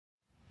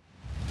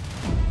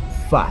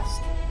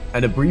FAST,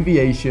 an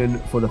abbreviation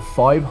for the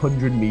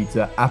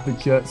 500-meter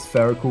Aperture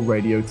Spherical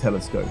Radio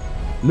Telescope.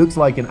 Looks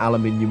like an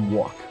aluminium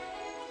wok.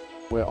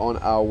 We're on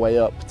our way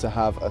up to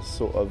have a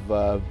sort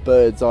of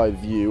bird's eye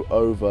view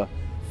over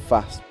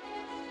FAST.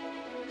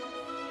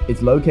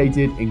 It's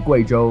located in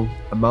Guizhou,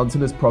 a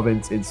mountainous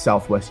province in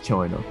southwest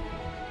China.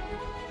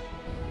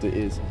 It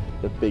is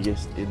the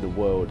biggest in the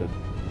world, and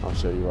I'll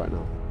show you right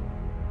now.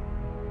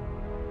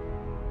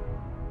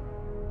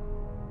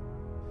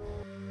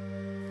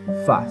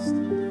 FAST,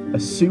 a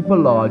super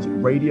large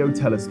radio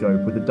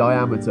telescope with a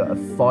diameter of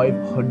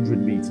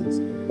 500 meters,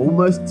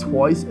 almost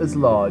twice as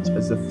large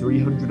as the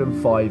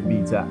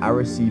 305-meter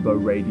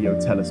Arecibo radio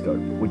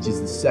telescope, which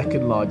is the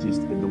second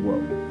largest in the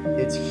world.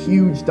 Its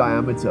huge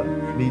diameter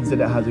means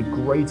that it has a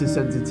greater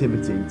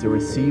sensitivity to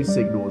receive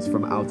signals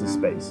from outer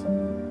space.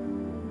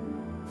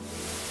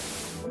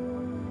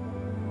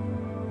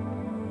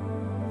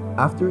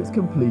 After its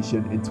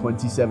completion in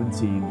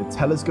 2017, the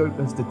telescope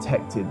has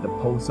detected the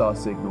pulsar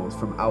signals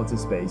from outer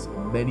space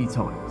many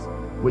times,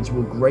 which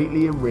will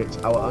greatly enrich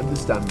our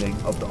understanding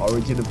of the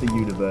origin of the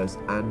universe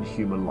and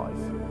human life.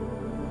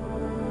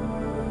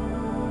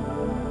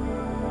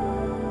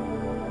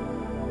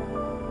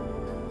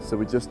 So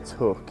we just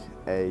took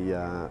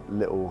a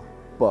little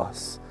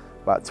bus,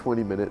 about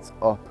 20 minutes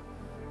up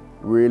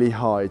really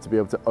high to be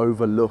able to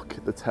overlook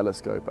the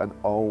telescope, and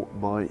oh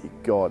my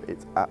god,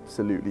 it's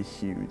absolutely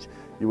huge.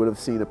 You would have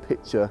seen a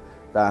picture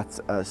that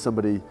a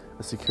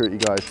security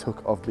guy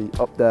took of me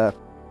up there.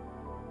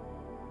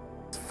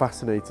 It's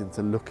fascinating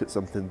to look at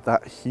something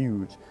that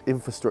huge.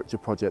 Infrastructure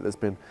project that's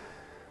been,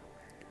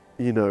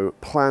 you know,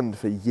 planned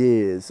for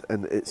years,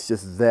 and it's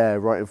just there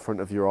right in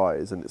front of your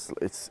eyes, and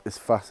it's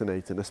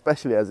fascinating,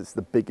 especially as it's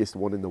the biggest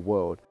one in the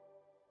world.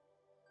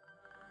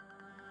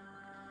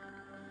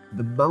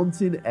 The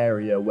mountain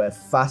area where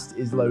FAST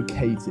is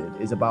located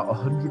is about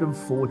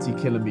 140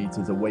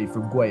 kilometers away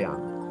from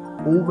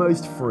Guiyang,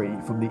 almost free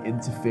from the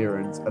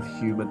interference of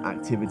human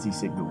activity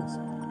signals.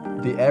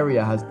 The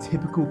area has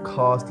typical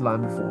karst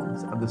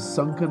landforms, and the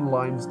sunken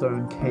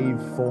limestone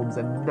cave forms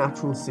a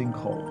natural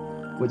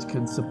sinkhole, which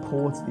can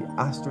support the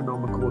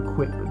astronomical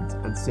equipment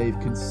and save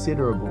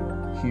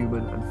considerable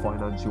human and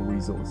financial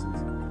resources.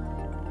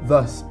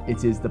 Thus,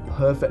 it is the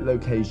perfect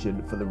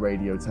location for the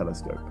radio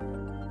telescope.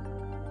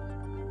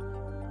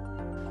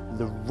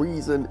 The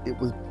reason it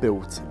was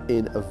built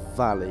in a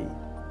valley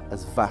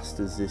as vast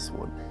as this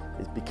one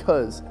is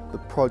because the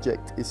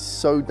project is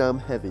so damn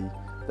heavy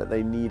that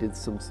they needed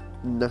some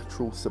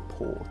natural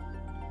support.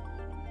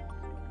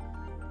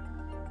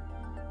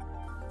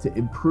 To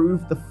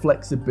improve the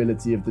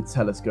flexibility of the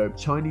telescope,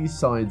 Chinese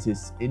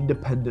scientists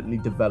independently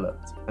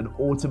developed an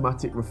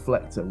automatic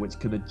reflector which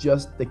can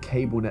adjust the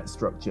cable net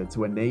structure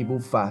to enable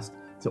FAST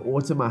to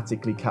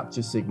automatically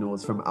capture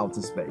signals from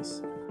outer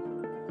space.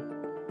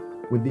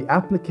 With the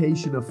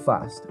application of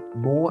FAST,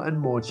 more and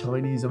more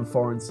Chinese and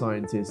foreign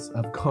scientists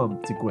have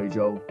come to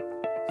Guizhou.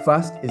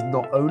 FAST is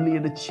not only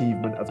an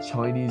achievement of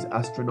Chinese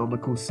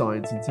astronomical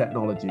science and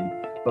technology,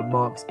 but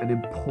marks an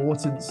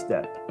important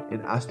step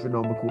in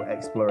astronomical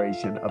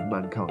exploration of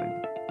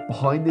mankind.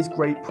 Behind this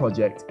great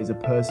project is a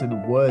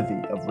person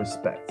worthy of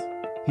respect.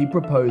 He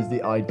proposed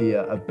the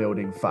idea of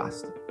building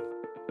FAST.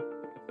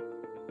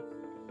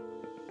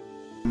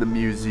 The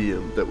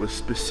museum that was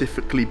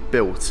specifically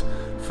built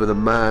for the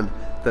man,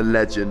 the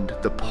legend,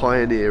 the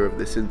pioneer of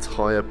this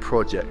entire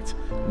project,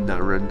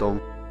 Nan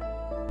Rendong.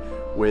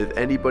 With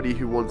anybody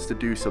who wants to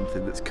do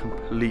something that's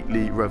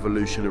completely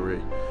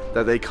revolutionary,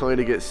 that they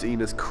kind of get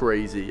seen as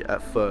crazy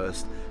at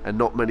first, and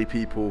not many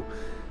people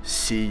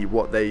see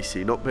what they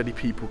see, not many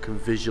people can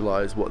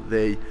visualize what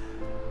they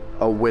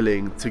are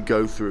willing to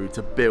go through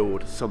to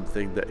build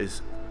something that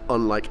is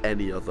unlike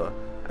any other.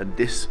 And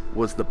this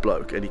was the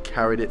bloke, and he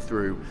carried it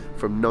through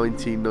from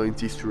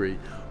 1993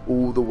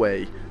 all the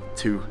way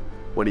to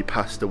when he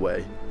passed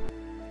away.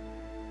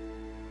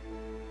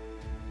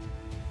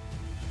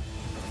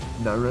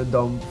 Nan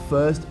Rendong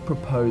first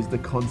proposed the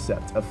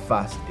concept of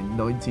FAST in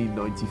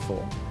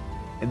 1994.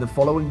 In the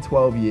following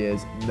 12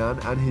 years, Nan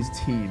and his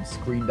team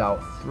screened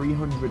out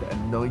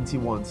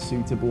 391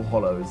 suitable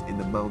hollows in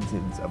the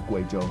mountains of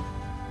Guizhou.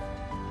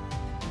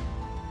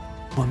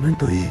 我们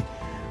对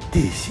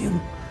地形、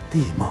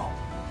地貌、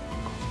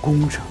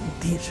工程、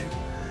地质、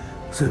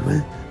水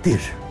文、地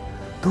质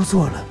都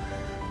做了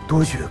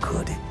多学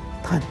科的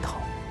探讨，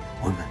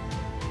我们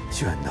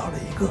选到了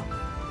一个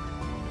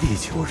地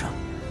球上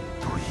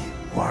独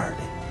一无二的、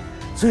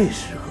最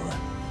适合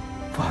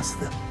FAST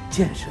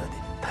建设的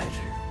材质。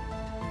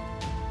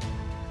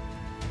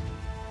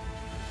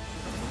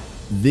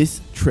 This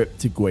trip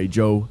to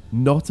Guizhou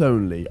not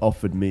only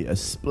offered me a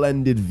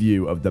splendid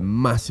view of the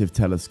massive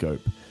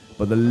telescope,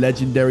 but the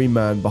legendary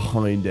man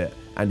behind it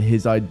and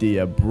his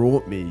idea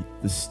brought me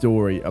the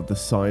story of the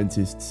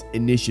scientist's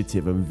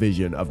initiative and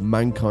vision of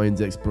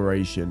mankind's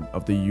exploration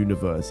of the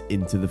universe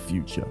into the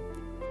future.